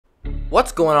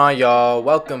What's going on, y'all?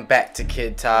 Welcome back to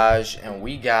KidTOJ, and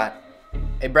we got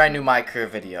a brand new MyCareer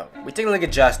video. We take a look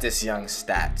at Justice Young's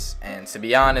stats, and to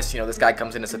be honest, this guy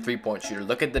comes in as a three-point shooter.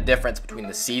 Look at the difference between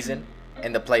the season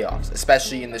and the playoffs,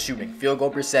 especially in the shooting. Field goal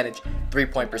percentage,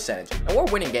 three-point percentage, and we're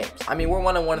winning games. I mean, we're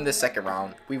 1-1 in the second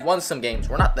round. We've won some games.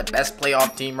 We're not the best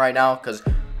playoff team right now, because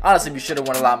honestly, we should have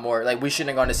won a lot more. Like, we shouldn't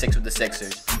have gone to 6 with the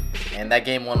Sixers, and that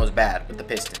game 1 was bad with the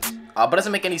Pistons. But it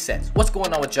doesn't make any sense. What's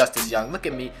going on with Justice Young? Look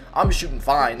at me. I'm shooting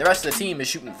fine. The rest of the team is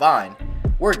shooting fine.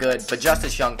 We're good, but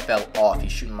Justice Young fell off.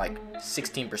 He's shooting like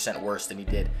 16% worse than he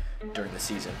did during the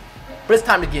season. But it's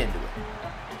time to get into it.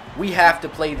 We have to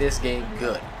play this game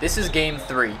good. This is game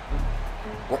 3.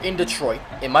 We're in Detroit.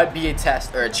 It might be a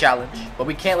test or a challenge, but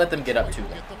we can't let them get up to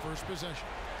them.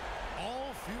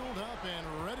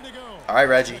 All right,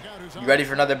 Reggie. You ready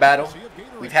for another battle?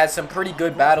 We've had some pretty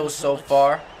good battles so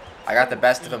far. I got the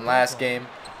best of him last game.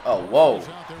 Oh, whoa.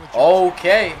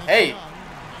 Okay. Hey.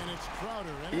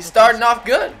 He's starting off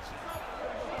good.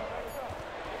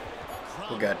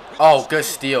 We're good. Oh, good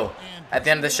steal. At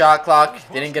the end of the shot clock,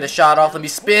 they didn't get a shot off. Let me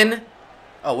spin.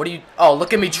 Oh, what do you... Oh,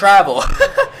 look at me travel.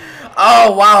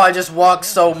 Oh, wow. I just walked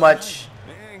so much.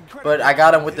 But I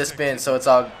got him with the spin, so it's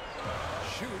all...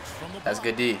 That's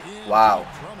good D. Wow.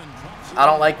 I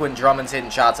don't like when Drummond's hitting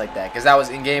shots like that, because that was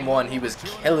in game 1. He was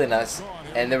killing us,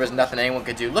 and there was nothing anyone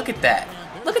could do. Look at that.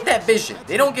 Look at that vision.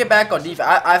 They don't get back on defense.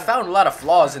 I found a lot of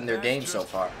flaws in their game so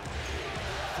far.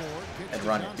 And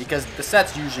running, because the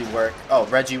sets usually work. Oh,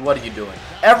 Reggie, what are you doing?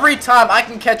 Every time I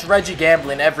can catch Reggie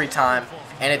gambling every time,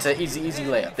 and it's an easy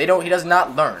layup. He does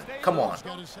not learn. Come on.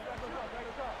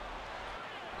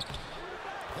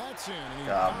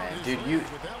 Oh man, dude,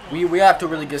 we have to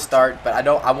really good start, but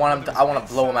I want to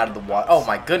blow him out of the water. Oh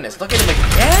my goodness, look at him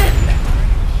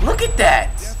again. Look at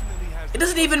that. It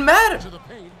doesn't even matter.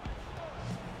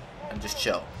 And just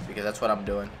chill, because that's what I'm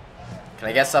doing. Can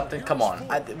I get something? Come on.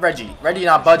 Reggie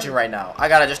not budging right now. I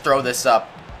gotta just throw this up.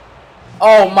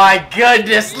 Oh my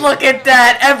goodness, look at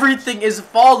that. Everything is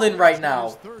falling right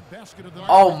now.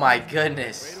 Oh my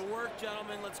goodness.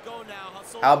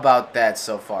 How about that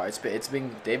so far?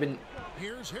 They've been.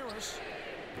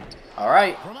 All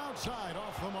right.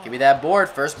 Give me that board.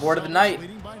 First board of the night.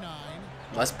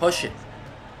 Let's push it.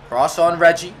 Cross on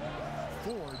Reggie.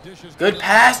 Good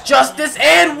pass, Justice,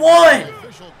 and 1.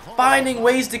 Finding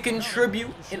ways to contribute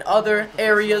in other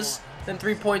areas than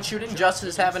three-point shooting. Justice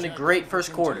is having a great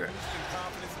first quarter.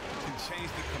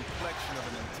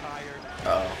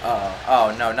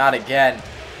 Oh no, not again.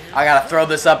 I gotta throw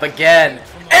this up again.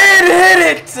 And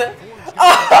hit it!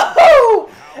 Oh!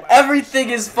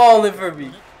 Everything is falling for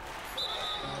me.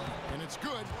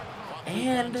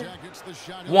 And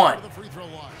 1.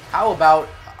 How about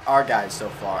our guys so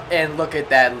far? And look at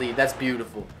that lead. That's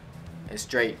beautiful. It's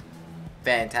straight.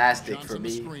 Fantastic for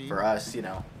me, for us,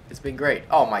 It's been great.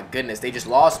 Oh my goodness, they just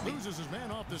lost me.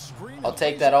 I'll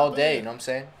take that all day, you know what I'm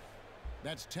saying?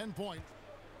 That's 10 points.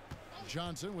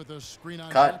 Johnson with a screen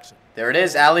on cut. There it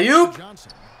is, alley-oop.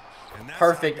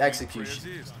 Perfect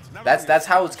execution. That's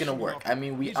how it's gonna work. I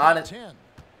mean, we on it.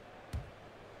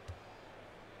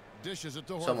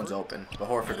 Someone's open, but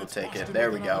Horford will take it. There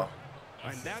we go.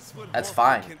 That's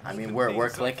fine. I mean, we're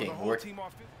clicking.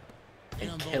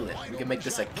 And kill it. We can make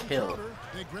this a kill.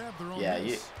 Yeah,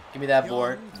 give me that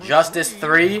board. Justice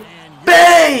 3.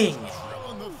 Bang!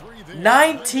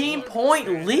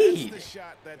 19-point lead.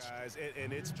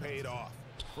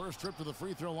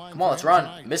 Come on, let's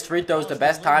run. Missed free throw is the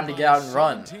best time to get out and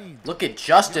run. Look at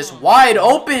Justice wide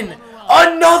open.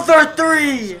 Another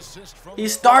 3.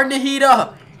 He's starting to heat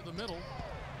up.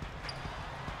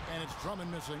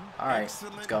 All right,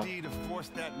 let's go.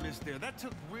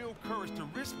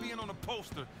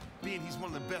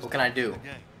 What can I do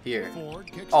here?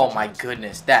 Oh my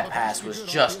goodness, that pass was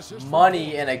just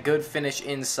money and a good finish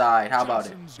inside. How about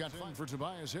it?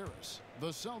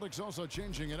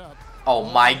 Oh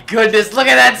my goodness, look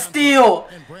at that steal!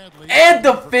 And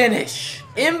the finish!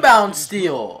 Inbound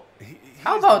steal!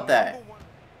 How about that?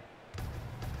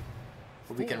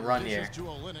 We can run here.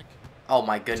 Oh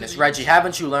my goodness, Reggie,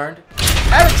 haven't you learned?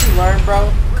 Haven't you learned,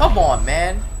 bro? Come on,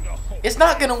 man. It's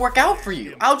not gonna work out for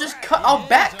you. I'll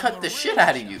back cut the shit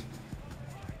out of you.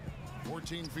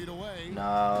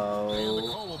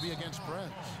 No.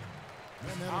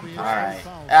 Alright.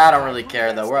 I don't really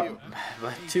care though. We're up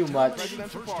too much.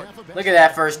 Look at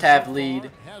that first half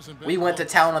lead. We went to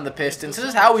town on the Pistons. This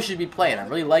is how we should be playing. I'm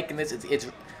really liking this.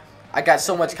 I got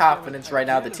so much confidence right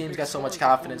now. The team's got so much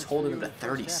confidence, holding them to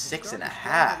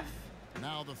 36.5.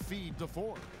 Now the feed to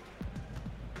 4.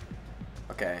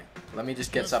 Okay, let me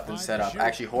just get something set up.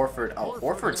 Actually, Horford. Oh,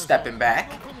 Horford stepping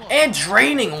back and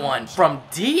draining one from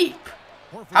deep.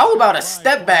 How about a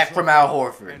step back from Al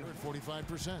Horford?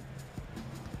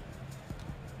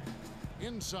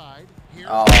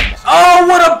 Oh,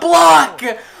 what a block!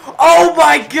 Oh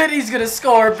my goodness, he's gonna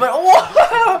score, but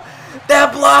wow,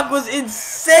 that block was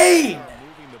insane!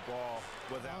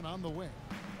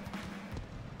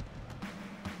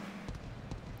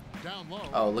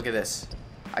 Oh, look at this.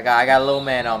 I got a little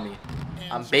man on me.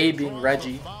 I'm babying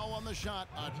Reggie.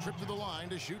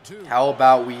 How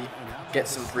about we get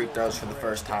some free throws for the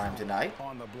first time tonight?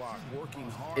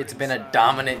 It's been a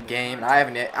dominant game, and I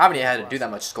haven't even had to do that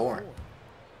much scoring.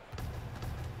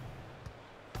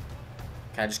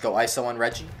 Can I just go ISO on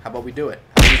Reggie? How about we do it?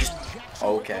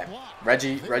 Okay.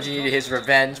 Reggie needed his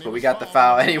revenge, but we got the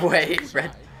foul anyway.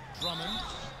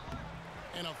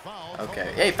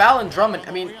 Okay. Hey, foul and Drummond.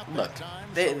 I mean, look,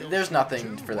 there's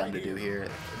nothing for them to do here.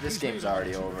 This game's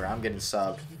already over. I'm getting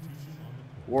subbed.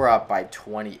 We're up by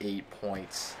 28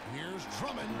 points.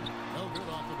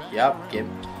 Yep.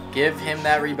 Give him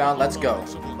that rebound. Let's go.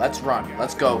 Let's run.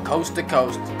 Let's go. Coast to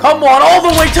coast. Come on, all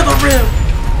the way to the rim.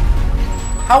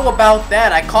 How about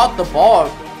that? I caught the ball,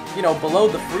 you know, below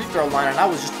the free throw line, and I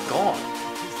was just gone.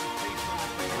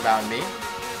 About me.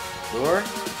 Lure.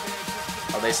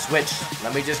 Oh, they switched.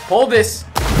 Let me just pull this.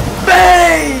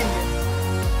 Bang!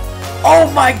 Oh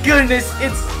my goodness,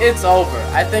 it's over.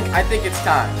 I think it's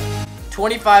time.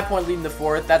 25-point lead in the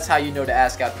fourth. That's how you know to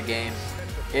ask out the game.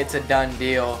 It's a done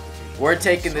deal. We're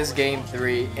taking this game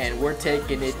 3, and we're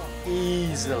taking it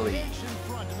easily.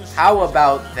 How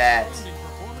about that?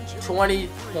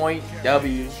 20-point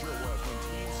W.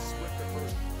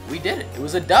 We did it. It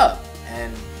was a dub,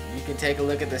 and you can take a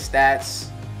look at the stats.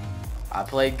 I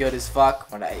played good as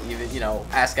fuck when I even, you know,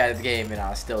 asked out of the game, and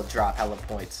I still drop hella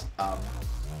points.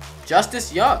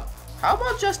 Justice Young. How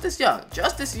about Justice Young?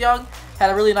 Justice Young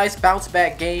had a really nice bounce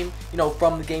back game, you know,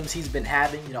 from the games he's been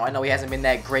having. You know, I know he hasn't been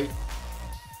that great,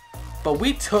 but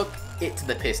we took it to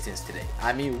the Pistons today.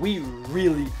 I mean, we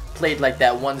really played like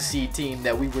that 1 seed team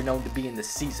that we were known to be in the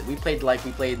season. We played like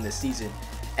we played in the season,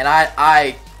 and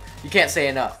you can't say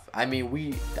enough. I mean,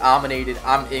 we dominated.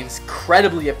 I'm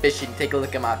incredibly efficient. Take a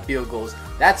look at my field goals.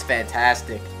 That's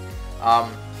fantastic.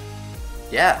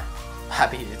 Yeah,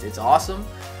 I mean, it's awesome.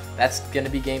 That's gonna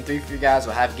be game 3 for you guys.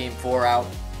 We'll have game 4 out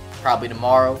probably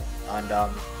tomorrow. And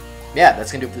yeah,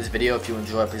 that's gonna do it for this video. If you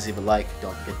enjoyed, please leave a like.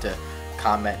 Don't forget to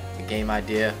comment a game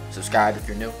idea. Subscribe if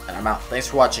you're new, and I'm out. Thanks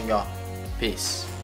for watching, y'all. Peace.